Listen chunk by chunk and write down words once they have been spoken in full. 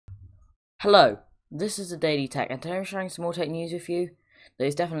Hello, this is the Daily Tech, and today I'm sharing some more tech news with you that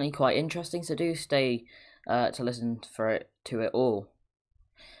is definitely quite interesting, so do stay to listen to it all.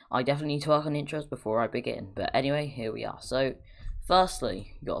 I definitely need to work on intros before I begin, but anyway, here we are. So,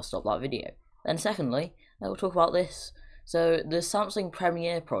 firstly, you gotta stop that video. Then secondly, we'll talk about this. So, the Samsung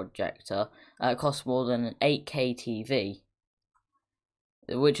Premiere Projector costs more than an 8K TV,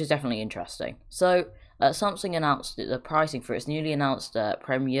 which is definitely interesting. So, Samsung announced the pricing for its newly announced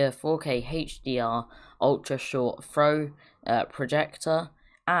Premiere 4K HDR Ultra Short Throw projector,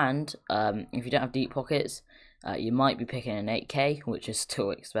 and if you don't have deep pockets, you might be picking an 8K, which is still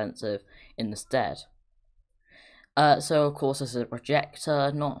expensive instead. So of course, this is a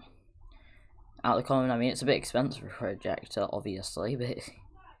projector, not out of the common. I mean, it's a bit expensive for a projector, obviously, but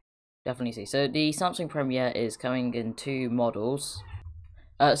definitely see. So the Samsung Premiere is coming in two models.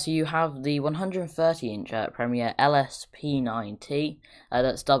 So you have the 130-inch Premiere LSP9T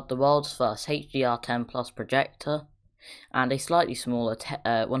that's dubbed the world's first HDR10 Plus projector, and a slightly smaller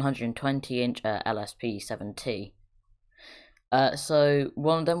 120-inch LSP7T. So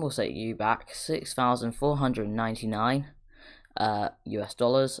one of them will set you back $6,499 US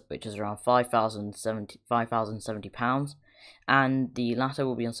dollars, which is around £5,070, and the latter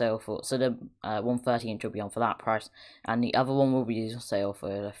will be on sale for, so the 130-inch will be on for that price, and the other one will be on sale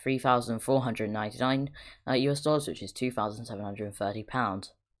for $3,499 US dollars, which is £2,730.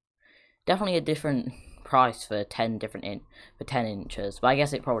 Definitely a different price for 10 inches, but I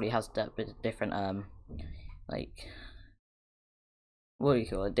guess it probably has a bit different like, what do you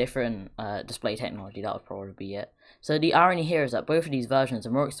call it, different display technology. That would probably be it. So the irony here is that both of these versions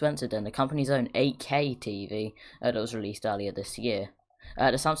are more expensive than the company's own 8K TV that was released earlier this year.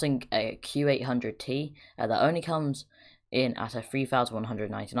 The Samsung Q800T that only comes in at a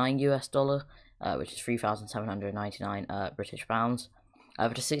 $3,199 US dollar, which is 3,799 British pounds,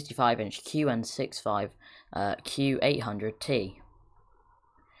 with a 65-inch QN65 Q800T.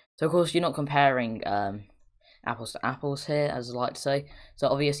 So of course you're not comparing apples to apples here, as I like to say. So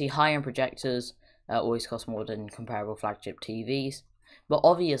obviously high-end projectors always cost more than comparable flagship TVs, but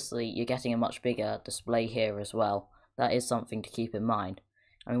obviously you're getting a much bigger display here as well. That is something to keep in mind.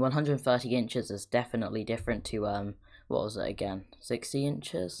 I mean, 130 inches is definitely different to what was it again, 60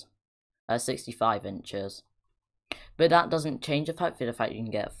 inches, 65 inches. But that doesn't change the fact you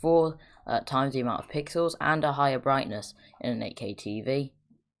can get 4 times the amount of pixels and a higher brightness in an 8K TV.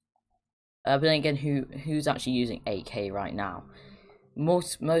 But then again, who's actually using 8K right now?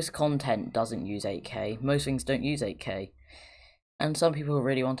 Most content doesn't use 8K. Most things don't use 8K. And some people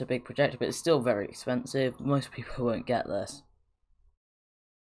really want a big projector, but it's still very expensive. Most people won't get this.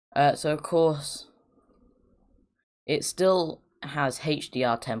 So of course, it still has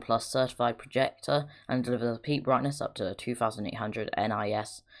HDR10 Plus certified projector and delivers a peak brightness up to 2800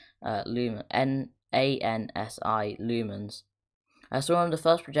 ANSI lumens. So one of the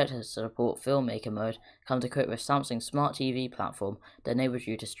first projectors to support filmmaker mode comes equipped with Samsung's smart TV platform that enables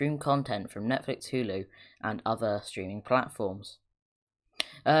you to stream content from Netflix, Hulu, and other streaming platforms.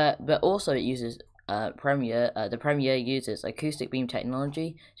 But also it uses the Premiere uses acoustic beam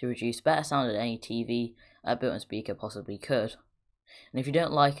technology to produce better sound than any TV built-in speaker possibly could. And if you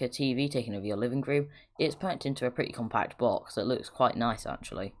don't like a TV taking over your living room, it's packed into a pretty compact box that looks quite nice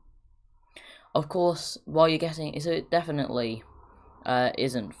actually. Of course, while you're getting it definitely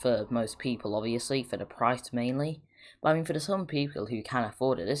isn't for most people, obviously, for the price mainly. But I mean, for some people who can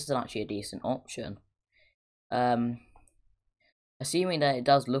afford it, this is actually a decent option. Assuming that it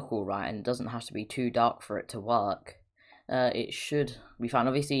does look alright and it doesn't have to be too dark for it to work, it should be fine.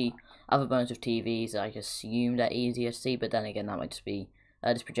 Obviously, other bunch of TVs, I assume they're easier to see, but then again, that might just be,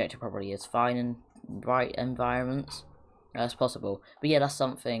 this projector probably is fine in bright environments. That's possible. But yeah, that's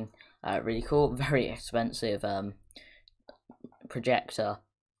something really cool. Very expensive projector.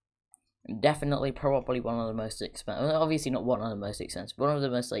 Definitely probably one of the most expensive, obviously not one of the most expensive, one of the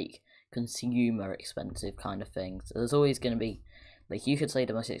most like consumer expensive kind of things. There's always going to be, like, you could say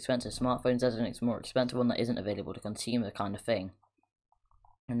the most expensive smartphones, there's a more expensive one that isn't available to consumer kind of thing.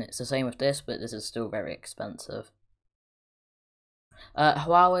 And it's the same with this, but this is still very expensive.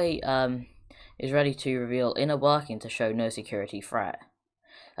 Huawei is ready to reveal inner working to show no security threat.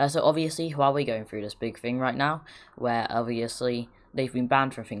 So obviously Huawei going through this big thing right now, where obviously they've been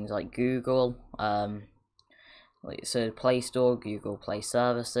banned from things like Google, so Play Store, Google Play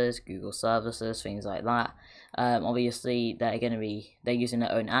Services, Google Services, things like that. Obviously they're using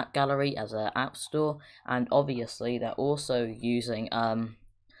their own app gallery as an app store, and obviously they're also using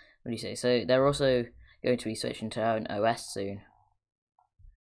so they're also going to be switching to their own OS soon.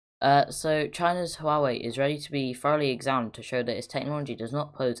 So China's Huawei is ready to be thoroughly examined to show that its technology does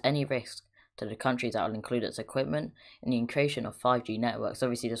not pose any risk to the countries that will include its equipment in the creation of 5G networks.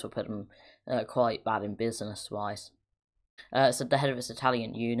 Obviously, this will put them quite bad in business-wise. Said the head of its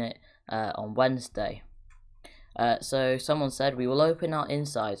Italian unit on Wednesday. So someone said, "We will open our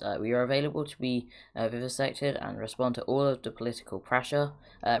insides. We are available to be vivisected and respond to all of the political pressure."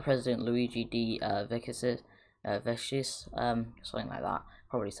 President Luigi D. Vicis, something like that.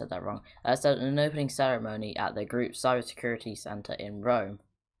 Probably said that wrong. Said in an opening ceremony at the group's cybersecurity center in Rome.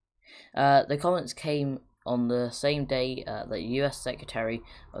 The comments came on the same day that U.S. Secretary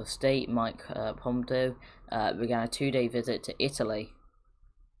of State Mike Pompeo began a 2-day visit to Italy.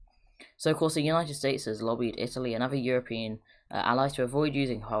 So, of course, the United States has lobbied Italy and other European allies to avoid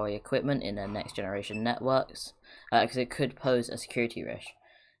using Huawei equipment in their next-generation networks because it could pose a security risk.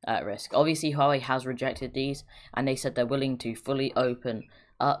 Obviously, Huawei has rejected these, and they said they're willing to fully open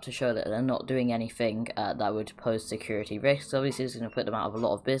up to show that they're not doing anything that would pose security risks. Obviously, it's going to put them out of a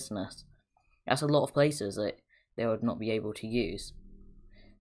lot of business. That's a lot of places that they would not be able to use.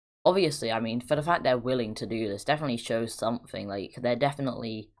 Obviously, I mean, for the fact they're willing to do this, definitely shows something. Like, they're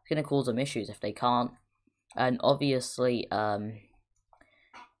definitely going to cause them issues if they can't. And obviously, I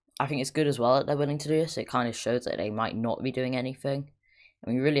think it's good as well that they're willing to do this. It kind of shows that they might not be doing anything. I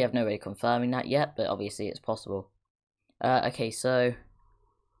mean, we really have no way of confirming that yet, but obviously it's possible. Okay, so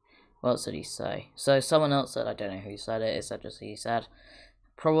what else did he say? So someone else said, I don't know who said it, it's just he said,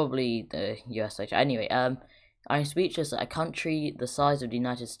 probably the US. Anyway, I'm speechless that a country the size of the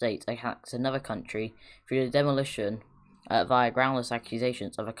United States attacks another country through the demolition via groundless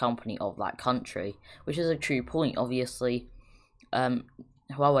accusations of a company of that country, which is a true point. Obviously,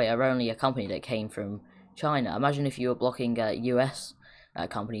 Huawei are only a company that came from China. Imagine if you were blocking US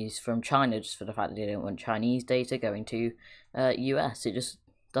companies from China just for the fact that they don't want Chinese data going to US. It just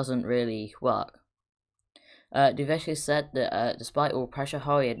doesn't really work. Duvetti said that despite all pressure,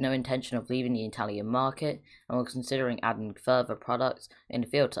 Huawei had no intention of leaving the Italian market and was considering adding further products in the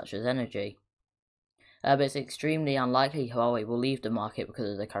field such as energy. But it's extremely unlikely Huawei will leave the market because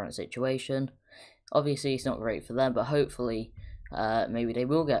of the current situation. Obviously, it's not great for them, but hopefully maybe they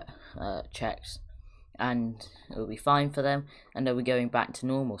will get checked and it will be fine for them and they'll be going back to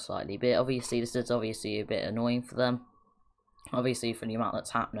normal slightly. But obviously, this is obviously a bit annoying for them, obviously for the amount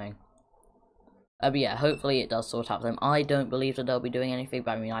that's happening. But yeah, hopefully it does sort out for them. I don't believe that they'll be doing anything,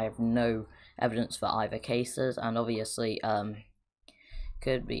 but I mean, I have no evidence for either cases, and obviously,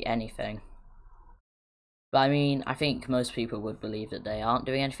 could be anything. But I mean, I think most people would believe that they aren't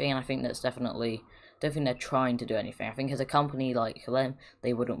doing anything, and I think that's definitely, don't think they're trying to do anything. I think as a company like them,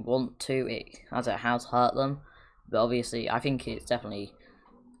 they wouldn't want to, as it has hurt them. But obviously, I think it definitely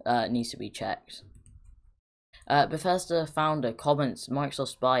needs to be checked. Bethesda founder comments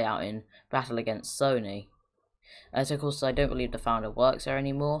Microsoft's buyout in battle against Sony. So of course, I don't believe the founder works there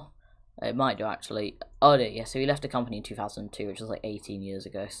anymore. It might do actually. Oh yeah, so he left the company in 2002, which was like 18 years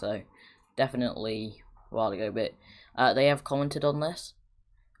ago. So definitely a while ago. But they have commented on this.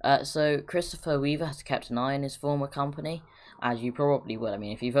 So Christopher Weaver has kept an eye on his former company, as you probably will. I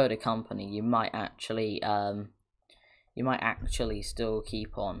mean, if you've owned a company, you might actually still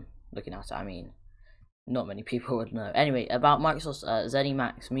keep on looking at it. I mean, not many people would know. Anyway, about Microsoft's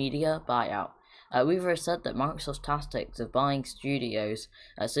ZeniMax Media buyout. Weaver said that Microsoft's tactics of buying studios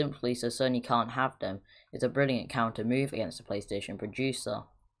simply so Sony can't have them is a brilliant counter move against the PlayStation producer.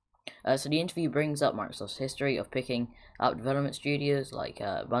 So the interview brings up Microsoft's history of picking up development studios like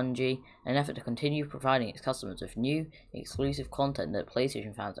Bungie in an effort to continue providing its customers with new, exclusive content that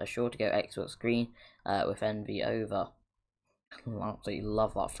PlayStation fans are sure to go Xbox green with envy over. I absolutely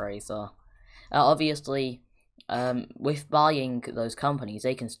love that phrase. Obviously, with buying those companies,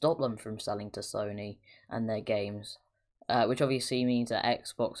 they can stop them from selling to Sony and their games, which obviously means that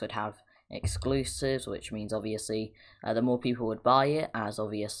Xbox would have exclusives, which means obviously the more people would buy it, as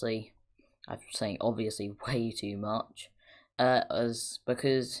obviously, I'm saying obviously way too much,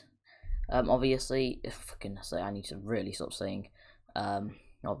 because obviously, for goodness sake, I need to really stop saying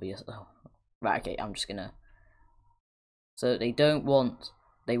obvious. Oh, right, okay, I'm just gonna. So they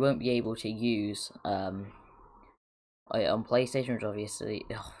won't be able to use on PlayStation, which obviously,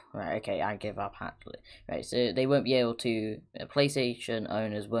 right, okay, I give up actually. Right, so they won't be able to, PlayStation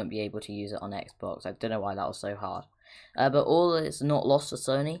owners won't be able to use it on Xbox. I don't know why that was so hard. But all is not lost to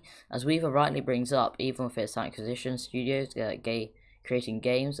Sony, as Weaver rightly brings up, even with its acquisition studios creating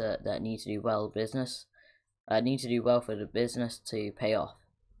games that need to do well for the business to pay off.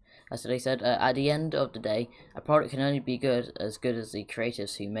 So they said, at the end of the day, a product can only be good as the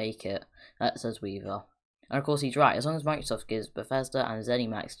creatives who make it, says Weaver. And of course he's right, as long as Microsoft gives Bethesda and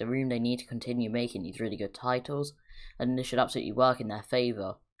ZeniMax the room they need to continue making these really good titles, then this should absolutely work in their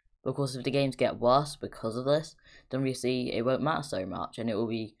favour. But of course, if the games get worse because of this, then obviously it won't matter so much, and it will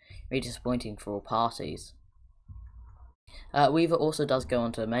be really disappointing for all parties. Weaver also does go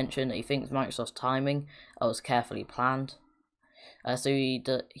on to mention that he thinks Microsoft's timing was carefully planned. So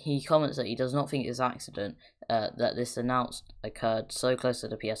he comments that he does not think it's an accident that this announced occurred so close to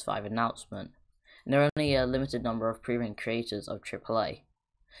the PS5 announcement. And there are only a limited number of proven creators of AAA.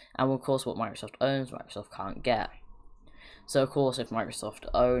 And of course what Microsoft owns, Microsoft can't get. So of course if Microsoft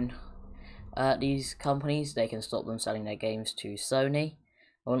own these companies, they can stop them selling their games to Sony.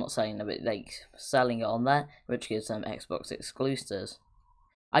 Well, not selling them, but like selling it on there, which gives them Xbox exclusives.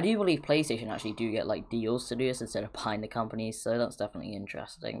 I do believe PlayStation actually do get like deals to do this instead of buying the companies, so that's definitely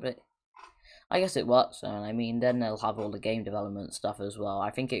interesting. But I guess it works, and I mean then they'll have all the game development stuff as well. I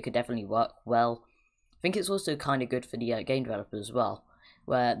think it could definitely work well. I think it's also kind of good for the game developers as well,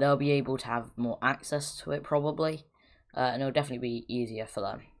 where they'll be able to have more access to it probably, and it'll definitely be easier for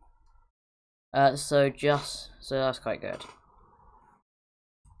them. So that's quite good.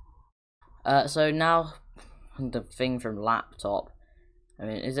 So now the thing from laptop. I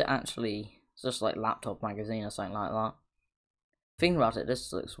mean, is it actually just like laptop magazine or something like that? Think about it,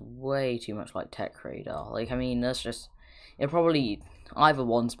 this looks way too much like Tech Radar. Like, I mean, that's just, it probably, either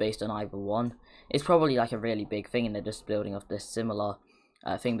one's based on either one. It's probably like a really big thing and they're just building off this similar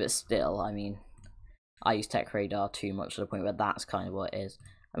thing, but still, I mean, I use Tech Radar too much to the point where that's kind of what it is.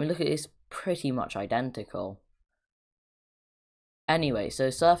 I mean, look at this, pretty much identical. Anyway, so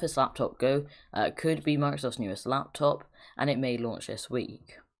Surface Laptop Go could be Microsoft's newest laptop, and it may launch this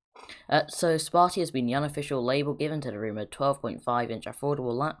week. So Sparty has been the unofficial label given to the rumoured 12.5-inch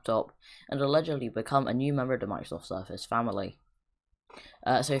affordable laptop, and allegedly become a new member of the Microsoft Surface family.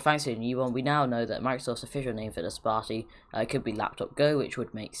 So thanks to the new one, we now know that Microsoft's official name for the Sparty could be Laptop Go, which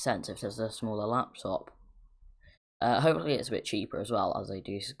would make sense if there's a smaller laptop. Hopefully it's a bit cheaper as well, as they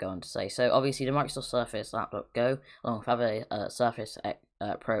do go on to say. So obviously the Microsoft Surface Laptop Go, along with other Surface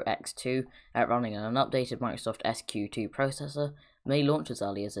Pro X2 running on an updated Microsoft SQ2 processor, may launch as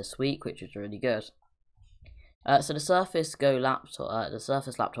early as this week, which is really good. So the Surface Go laptop, the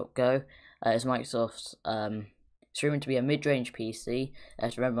Surface Laptop Go, is Microsoft's it's rumored to be a mid-range PC.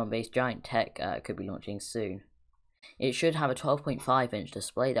 As Redmond-based Giant Tech could be launching soon. It should have a 12.5-inch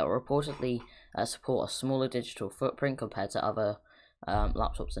display that will reportedly support a smaller digital footprint compared to other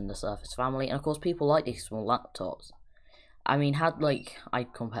laptops in the Surface family, and of course people like these small laptops. I mean, I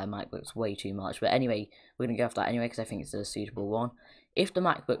compare MacBooks way too much, but anyway, we're going to go off that anyway because I think it's a suitable one. If the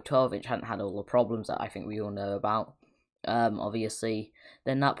MacBook 12-inch hadn't had all the problems that I think we all know about, obviously,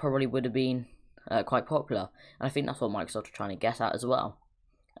 then that probably would have been quite popular, and I think that's what Microsoft are trying to get at as well.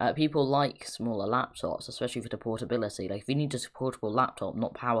 People like smaller laptops, especially for the portability. Like, if you need just a portable laptop,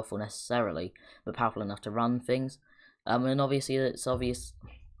 not powerful necessarily, but powerful enough to run things. And obviously, it's obvious.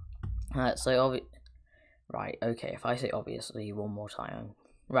 Right, okay, if I say obviously one more time.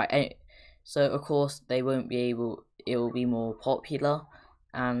 Right, anyway, so of course, they won't be able, it will be more popular,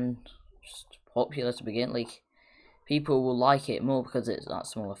 and just popular to begin. Like, people will like it more because it's that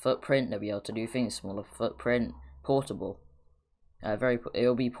smaller footprint, they'll be able to do things, smaller footprint, portable.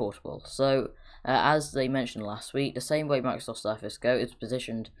 It'll be portable. So, as they mentioned last week, the same way Microsoft Surface Go is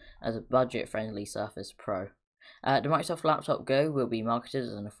positioned as a budget-friendly Surface Pro. The Microsoft Laptop Go will be marketed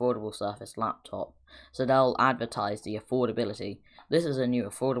as an affordable Surface laptop, so they'll advertise the affordability. This is a new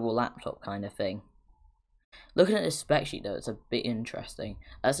affordable laptop kind of thing. Looking at this spec sheet though, it's a bit interesting.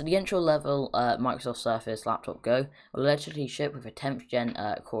 So the entry-level Microsoft Surface Laptop Go will allegedly ship with a 10th Gen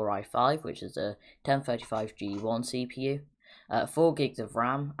Core i5, which is a 1035G1 CPU. 4 gigs of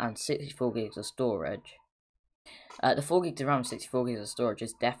RAM and 64 gigs of storage. The 4 gigs of RAM and 64 gigs of storage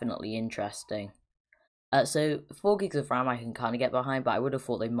is definitely interesting. So 4 gigs of RAM I can kind of get behind, but I would have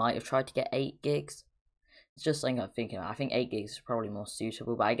thought they might have tried to get 8 gigs. It's just something I'm thinking about. I think 8 gigs is probably more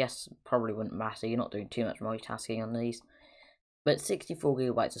suitable, but I guess probably wouldn't matter. You're not doing too much multitasking on these. But 64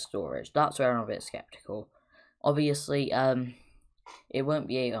 gigabytes of storage, that's where I'm a bit skeptical. Obviously, it won't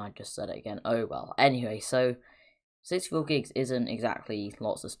be I just said it again. Oh well. Anyway, so 64 gigs isn't exactly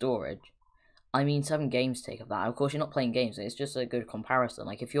lots of storage. I mean, 7 games take up that. Of course, you're not playing games. It's just a good comparison.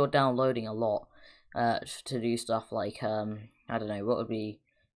 Like, if you're downloading a lot to do stuff like, I don't know, what would be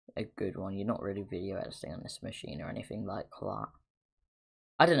a good one? You're not really video editing on this machine or anything like that.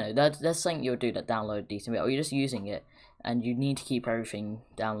 I don't know. There's something you'll do that download decent bit, or you're just using it, and you need to keep everything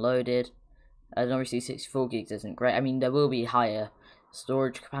downloaded. And obviously, 64 gigs isn't great. I mean, there will be higher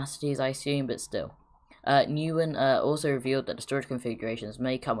storage capacities, I assume, but still. Newen also revealed that the storage configurations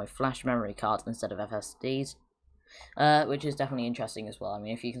may come with flash memory cards instead of FSDs, which is definitely interesting as well. I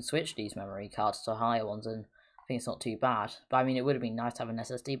mean, if you can switch these memory cards to higher ones, then I think it's not too bad. But I mean, it would have been nice to have an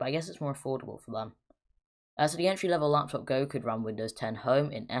SSD, but I guess it's more affordable for them. So the entry-level laptop Go could run Windows 10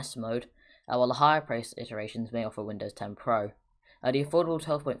 Home in S mode, while the higher-priced iterations may offer Windows 10 Pro. The affordable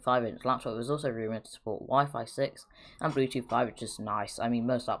 12.5-inch laptop is also rumoured to support Wi-Fi 6 and Bluetooth 5, which is nice. I mean,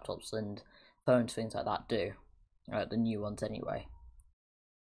 most laptops and phones, things like that do. The new ones anyway.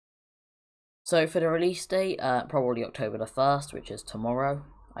 So for the release date, probably October the 1st, which is tomorrow,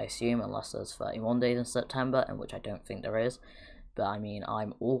 I assume, unless there's 31 days in September, and which I don't think there is. But I mean,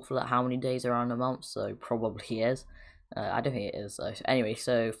 I'm awful at how many days are on a month, so probably is. I don't think it is though. Anyway,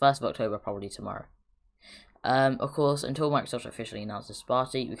 so 1st of October, probably tomorrow. Of course, until Microsoft officially announces this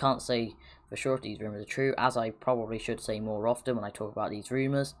party, we can't say for sure if these rumours are true, as I probably should say more often when I talk about these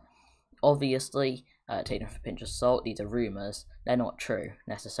rumours. Obviously, take them with a pinch of salt, these are rumours, they're not true,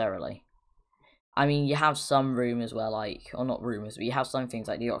 necessarily. I mean, you have some rumours where, or not rumours, but you have some things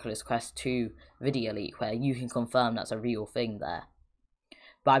like the Oculus Quest 2 video leak where you can confirm that's a real thing there.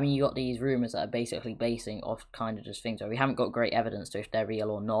 But I mean, you got these rumours that are basically basing off kind of just things where we haven't got great evidence to if they're real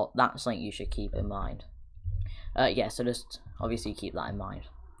or not. That's something you should keep in mind. Yeah, so just obviously keep that in mind.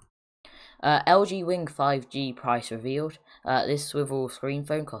 LG Wing 5G price revealed. This swivel screen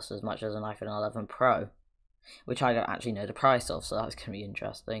phone costs as much as an iPhone 11 Pro, which I don't actually know the price of, so that's going to be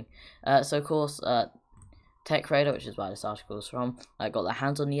interesting. So of course, TechRadar, which is where this article is from, got their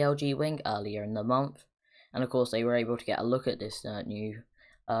hands on the LG Wing earlier in the month, and of course they were able to get a look at this new,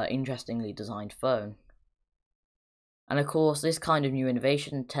 interestingly designed phone. And of course, this kind of new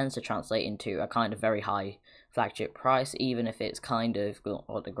innovation tends to translate into a kind of very high flagship price, even if it's kind of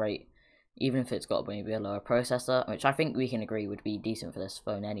even if it's got maybe a lower processor, which I think we can agree would be decent for this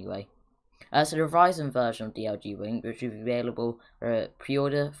phone anyway. So the Verizon version of the LG Wing, which will be available for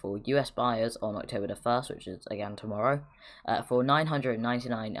pre-order for US buyers on October the 1st, which is again tomorrow, for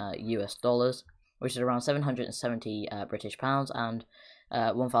 $999 US dollars, which is around 770 British pounds and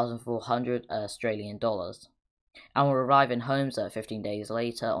 1,400 Australian dollars, and will arrive in homes 15 days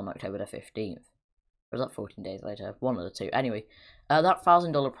later on October the 15th. Or was that 14 days later? One of the two. Anyway, that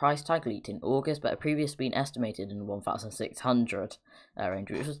 $1,000 price tag leaked in August, but had previously been estimated in the 1,600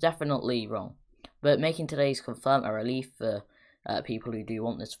 range, which was definitely wrong. But making today's confirm a relief for people who do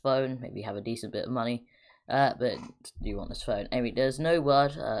want this phone, maybe have a decent bit of money, but do want this phone. Anyway, there's no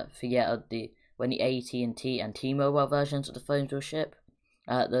word for yet of when the AT&T and T-Mobile versions of the phones will ship,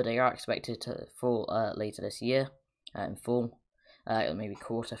 though they are expected to fall later this year, in full, maybe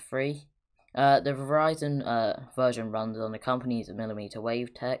Q3. The Verizon version runs on the company's millimeter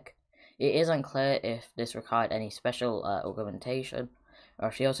wave tech. It is unclear if this required any special augmentation, or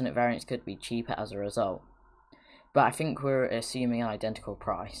if the alternate variants could be cheaper as a result. But I think we're assuming an identical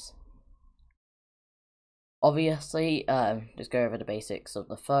price. Obviously, just go over the basics of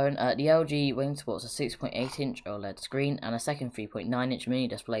the phone. The LG Wing supports a 6.8-inch OLED screen and a second 3.9-inch mini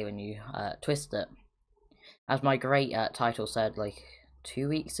display when you twist it. As my great title said, 2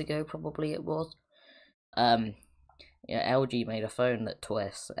 weeks ago, probably it was. Yeah, LG made a phone that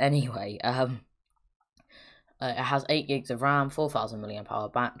twists. Anyway, it has 8 gigs of RAM, 4,000 mAh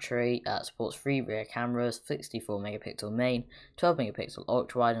battery, supports 3 rear cameras, 64 megapixel main, 12 megapixel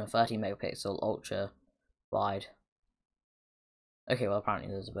ultra wide, and 30 megapixel ultra wide. Okay, well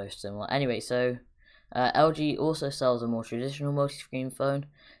apparently those are both similar. Anyway, so LG also sells a more traditional multi-screen phone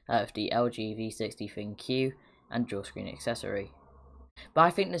with the LG V60 ThinQ and dual screen accessory. But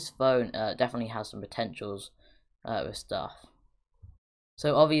I think this phone definitely has some potentials with stuff.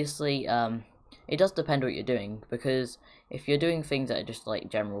 So obviously, it does depend what you're doing, because if you're doing things that are just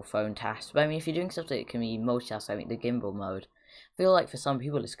general phone tasks, but I mean, if you're doing stuff that can be multitask, I mean, the gimbal mode, I feel like for some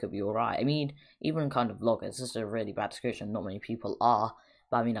people this could be alright. I mean, even kind of vloggers, this is a really bad description, not many people are,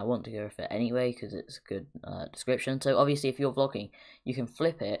 but I mean, I want to go with it anyway, because it's a good description. So obviously, if you're vlogging, you can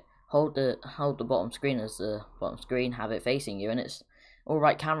flip it, hold the bottom screen as the bottom screen, have it facing you, and it's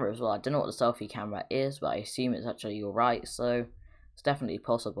alright camera as well. I don't know what the selfie camera is, but I assume it's actually alright, so it's definitely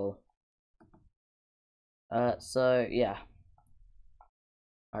possible. So yeah.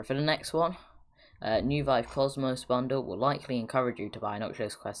 Alright, for the next one, new Vive Cosmos bundle will likely encourage you to buy an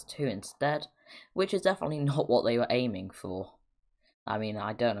Oculus Quest 2 instead, which is definitely not what they were aiming for. I mean,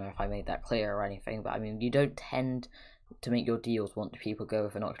 I don't know if I made that clear or anything, but I mean, you don't tend to make your deals want people go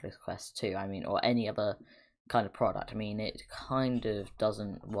with an Oculus Quest 2, I mean, or any other kind of product. I mean, it kind of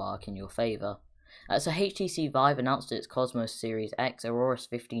doesn't work in your favour. So HTC Vive announced its Cosmos Series X Aurorus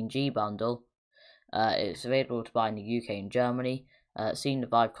 15G bundle. It's available to buy in the UK and Germany. Seeing the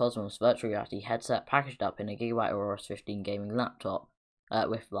Vive Cosmos virtual reality headset packaged up in a Gigabyte Aurorus 15 gaming laptop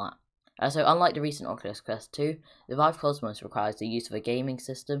with that. So unlike the recent Oculus Quest 2, the Vive Cosmos requires the use of a gaming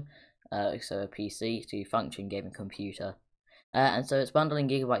system so a PC to function gaming computer. And so its bundling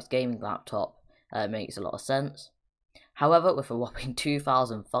gigabytes gaming laptop makes a lot of sense. However, with a whopping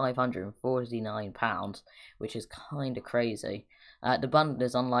 £2,549, which is kind of crazy, the bundle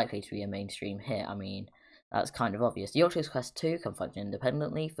is unlikely to be a mainstream hit. I mean, that's kind of obvious. The Oculus Quest 2 can function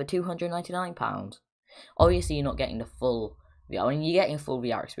independently for £299. Obviously, you're not getting the full VR. I mean, you're getting a full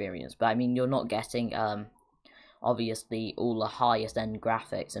VR experience, but I mean, you're not getting obviously all the highest end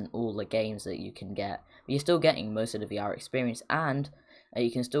graphics and all the games that you can get. But you're still getting most of the VR experience, and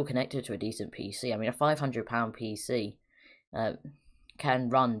you can still connect it to a decent PC. I mean, a £500 PC can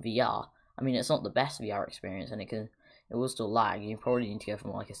run VR. I mean, it's not the best VR experience, and it will still lag. You probably need to go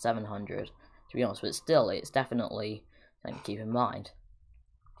from like a 700 to be honest, but still, it's definitely something to keep in mind.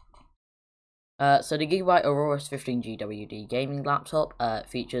 So the Gigabyte Aurora 15 GWD gaming laptop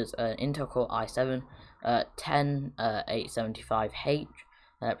features an Intel Core i7 10875H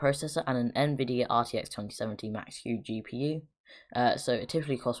processor and an NVIDIA RTX 2070 Max-Q GPU. So it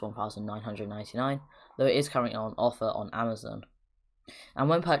typically costs $1,999, though it is currently on offer on Amazon. And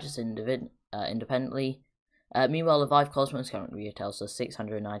when purchased independently, meanwhile the Vive Cosmos currently retails for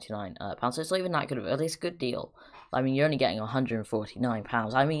 £699. So it's not even that good of a, it's a good deal. I mean, you're only getting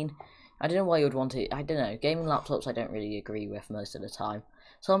 £149. I mean, I don't know why you would want to. I don't know. Gaming laptops I don't really agree with most of the time.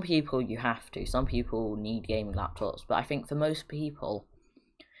 Some people you have to. Some people need gaming laptops. But I think for most people,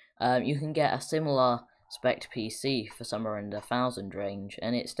 you can get a similar spec PC for somewhere in the 1,000 range.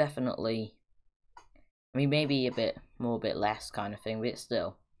 And it's definitely, I mean, maybe a bit more, a bit less kind of thing. But it's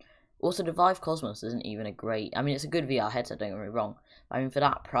still. Also, the Vive Cosmos isn't even a great. I mean, it's a good VR headset, don't get me wrong. But I mean, for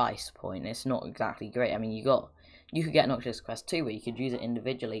that price point, it's not exactly great. I mean, you could get an Oculus Quest 2 where you could use it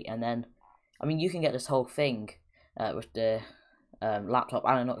individually, and then, I mean, you can get this whole thing with the laptop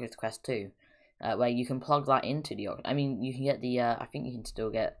and an Oculus Quest 2, where you can plug that into the Oculus. I mean, you can get the, I think you can still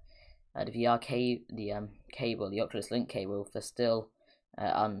get the VR cable, the Oculus Link cable, for still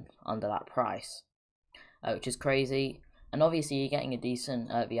under that price, which is crazy. And obviously, you're getting a decent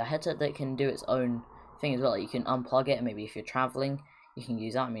VR headset that can do its own thing as well. Like, you can unplug it, and maybe if you're traveling, you can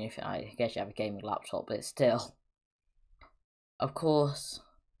use that. I mean, I guess you have a gaming laptop, but still. Of course,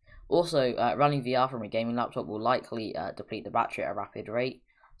 also running VR from a gaming laptop will likely deplete the battery at a rapid rate,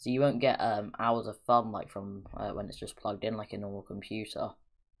 so you won't get hours of fun like from when it's just plugged in like a normal computer.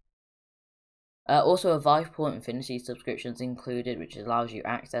 Also, a Viveport Infinity subscription is included, which allows you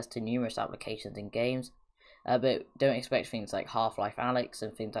access to numerous applications and games, but don't expect things like Half-Life Alyx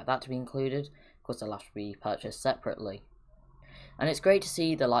and things like that to be included, because they'll have to be purchased separately. And it's great to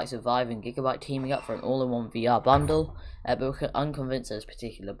see the likes of Vive and Gigabyte teaming up for an all-in-one VR bundle, but we're unconvinced that this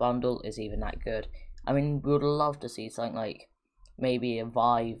particular bundle is even that good. I mean, we would love to see something like maybe a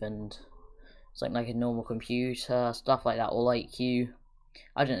Vive and something like a normal computer, stuff like that, or like I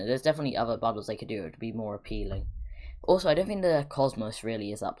don't know, there's definitely other bundles they could do to be more appealing. Also, I don't think the Cosmos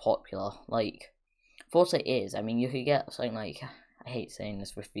really is that popular. Like, for what it is, I mean, you could get something like, I hate saying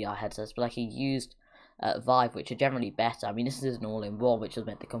this with VR headsets, but like a used Vive, which are generally better. I mean, this is an all-in-one, which was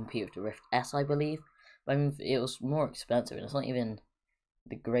meant to compete with the Rift S, I believe. But I mean, it was more expensive, and it's not even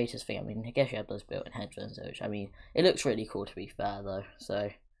the greatest thing. I mean, I guess you have those built-in headphones, which, I mean, it looks really cool to be fair, though. So,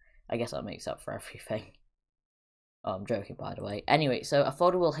 I guess that makes up for everything. Oh, I'm joking, by the way. Anyway, so a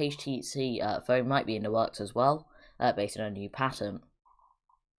foldable HTC phone might be in the works as well, based on a new patent.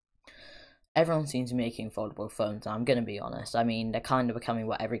 Everyone seems to be making foldable phones, and I'm going to be honest. I mean, they're kind of becoming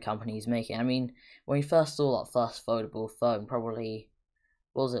what every company is making. I mean, when we first saw that first foldable phone, probably,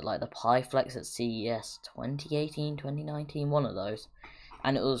 what was it, like the Pi Flex at CES 2018, 2019, one of those.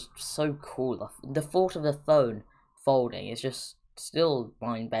 And it was so cool. The thought of the phone folding is just still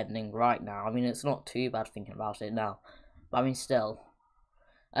mind-bending right now. I mean, it's not too bad thinking about it now. But I mean, still.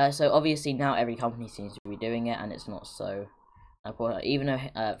 So obviously now every company seems to be doing it, and it's not so... even though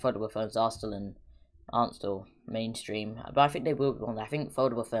foldable phones aren't still mainstream, but I think they will be one day. I think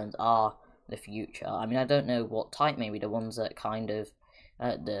foldable phones are the future. I mean, I don't know what type, maybe the ones that kind of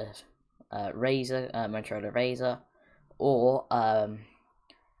the Razer, Motorola Razer, or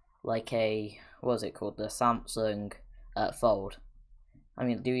like what was it called, the Samsung Fold. I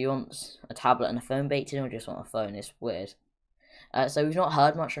mean, do you want a tablet and a phone baked in, or just want a phone? It's weird. So we've not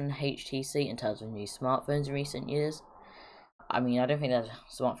heard much from HTC in terms of new smartphones in recent years. I mean, I don't think that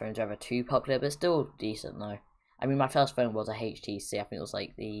smartphones are ever too popular, but still decent though. I mean, my first phone was a HTC. I think it was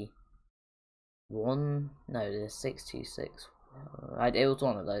like the 626. It was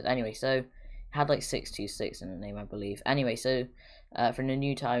one of those. Anyway, so it had like 626 in the name, I believe. Anyway, so from the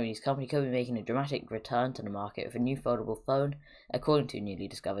new Taiwanese company, could be making a dramatic return to the market with a new foldable phone, according to a newly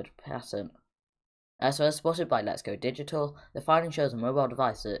discovered patent. So as spotted by Let's Go Digital, the finding shows a mobile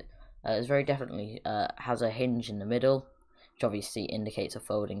device that It's very definitely has a hinge in the middle, which obviously indicates a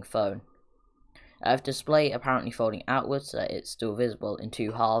folding phone. With display apparently folding outwards, it's still visible in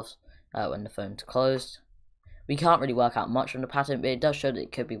two halves when the phone's closed. We can't really work out much from the patent, but it does show that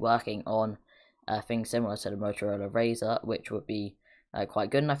it could be working on things similar to the Motorola Razr, which would be quite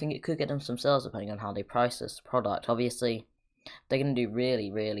good, and I think it could get them some sales depending on how they price this product. Obviously, they're going to do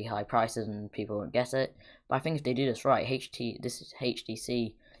really, really high prices and people won't get it, but I think if they do this right, this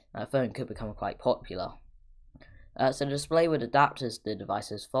HTC phone could become quite popular. So the display would adapt as the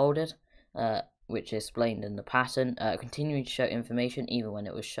device is folded, which is explained in the patent, continuing to show information even when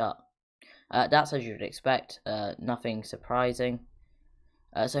it was shut. That's as you'd expect, nothing surprising.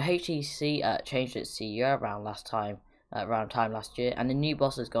 So HTC changed its CEO around time last year, and the new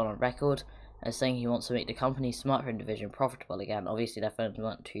boss has gone on record as saying he wants to make the company's smartphone division profitable again. Obviously, their phones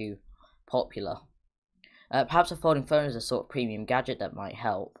weren't too popular. Perhaps a folding phone is a sort of premium gadget that might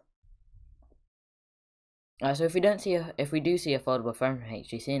help. So if we do see a foldable phone from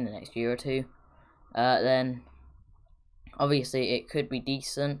HTC in the next year or two, then obviously it could be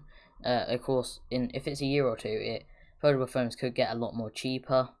decent. Of course, if it's a year or two, foldable phones could get a lot more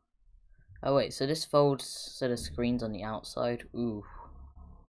cheaper. Oh wait, so this folds so the screen's on the outside. Ooh,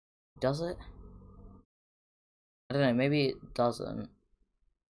 does it? I don't know. Maybe it doesn't.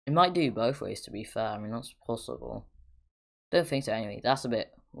 It might do both ways. To be fair, I mean that's possible. Don't think so. Anyway, that's a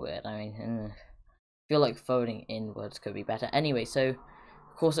bit weird. I mean, I feel like folding inwards could be better. Anyway, so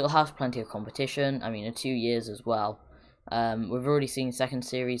of course it'll have plenty of competition. I mean, in 2 years as well. We've already seen second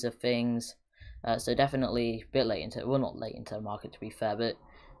series of things, so definitely a bit late into, well, not late into the market to be fair, but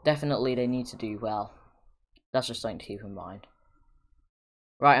definitely they need to do well. That's just something to keep in mind.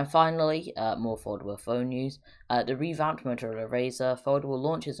 Right, and finally, more foldable phone news. The revamped Motorola Razr foldable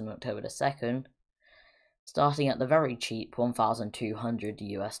launches on October the 2nd, starting at the very cheap $1,200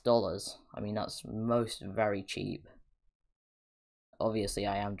 US. I mean, that's most very cheap. Obviously,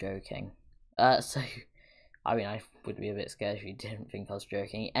 I am joking. I mean, I would be a bit scared if you didn't think I was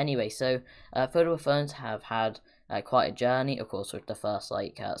joking. Anyway, so foldable phones have had quite a journey, of course, with the first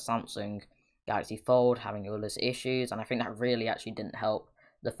Samsung Galaxy Fold having all those issues, and I think that really actually didn't help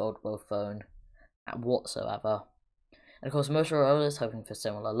the foldable phone whatsoever. And of course, Motorola is hoping for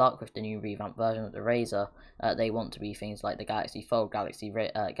similar luck with the new revamped version of the Razr. They want to be things like the Galaxy Fold, Galaxy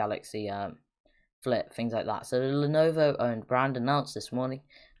Flip, things like that. So the Lenovo-owned brand announced this morning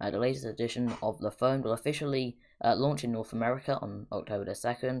the latest edition of the phone will officially launch in North America on October the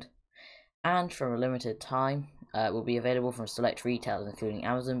 2nd, and for a limited time will be available from select retailers including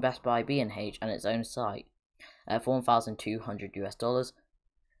Amazon, Best Buy, B&H, and its own site for $1,200 US.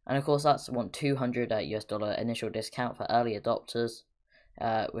 And of course that's $200 US initial discount for early adopters,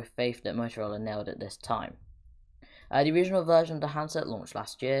 with faith that Motorola nailed it this time. The original version of the handset launched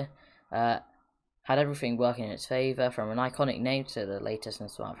last year, had everything working in its favour, from an iconic name to the latest in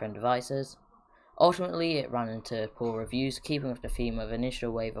smartphone devices. Ultimately, it ran into poor reviews, keeping with the theme of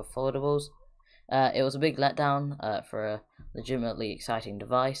initial wave of foldables. It was a big letdown for a legitimately exciting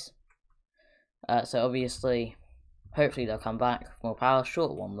device. So obviously, hopefully they'll come back with more power.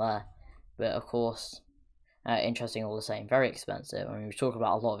 Short one there, but of course, interesting all the same. Very expensive. I mean, we talk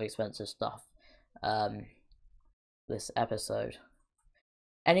about a lot of expensive stuff this episode.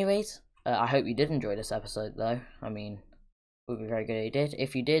 Anyways, I hope you did enjoy this episode though. I mean, it would be very good if you did.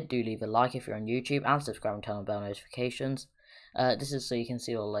 If you did, do leave a like if you're on YouTube, and subscribe and turn on bell notifications. This is so you can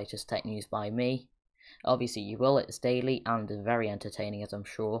see all the latest tech news by me. Obviously you will, it's daily and very entertaining, as I'm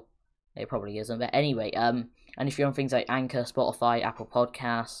sure. It probably isn't, but anyway, and if you're on things like Anchor, Spotify, Apple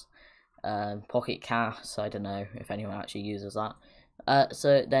Podcasts, Pocket Casts, I don't know if anyone actually uses that.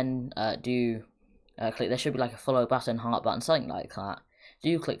 So then do click, there should be like a follow button, heart button, something like that.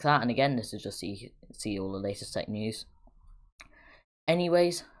 Do click that, and again, this is just see all the latest tech news.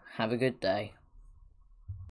 Anyways, have a good day.